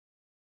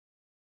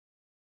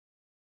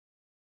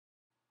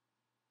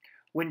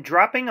When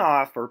dropping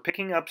off or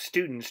picking up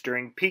students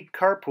during peak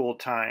carpool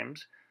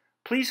times,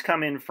 please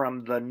come in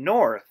from the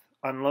north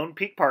on Lone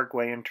Peak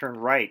Parkway and turn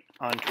right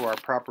onto our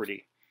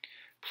property.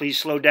 Please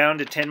slow down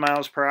to 10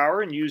 miles per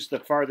hour and use the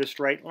farthest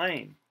right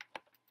lane.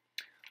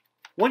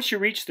 Once you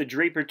reach the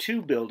Draper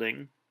 2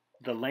 building,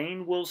 the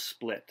lane will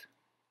split.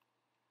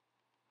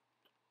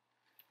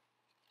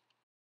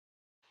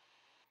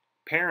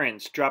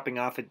 Parents dropping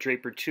off at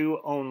Draper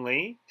 2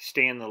 only,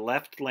 stay in the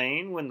left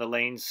lane when the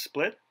lanes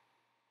split.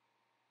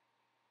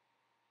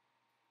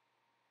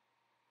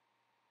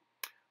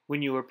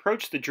 When you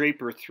approach the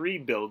Draper 3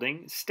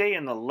 building, stay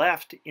in the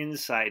left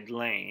inside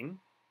lane.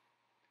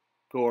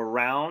 Go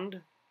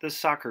around the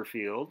soccer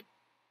field.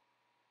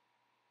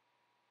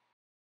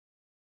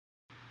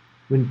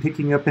 When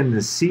picking up in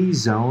the C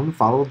zone,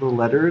 follow the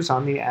letters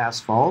on the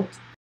asphalt.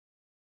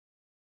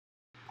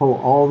 Pull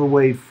all the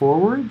way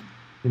forward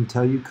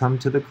until you come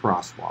to the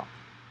crosswalk.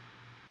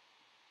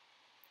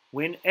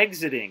 When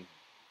exiting,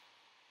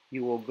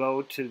 you will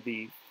go to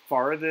the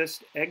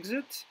farthest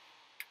exit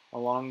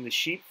along the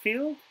sheep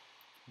field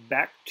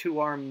back to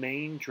our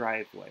main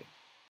driveway.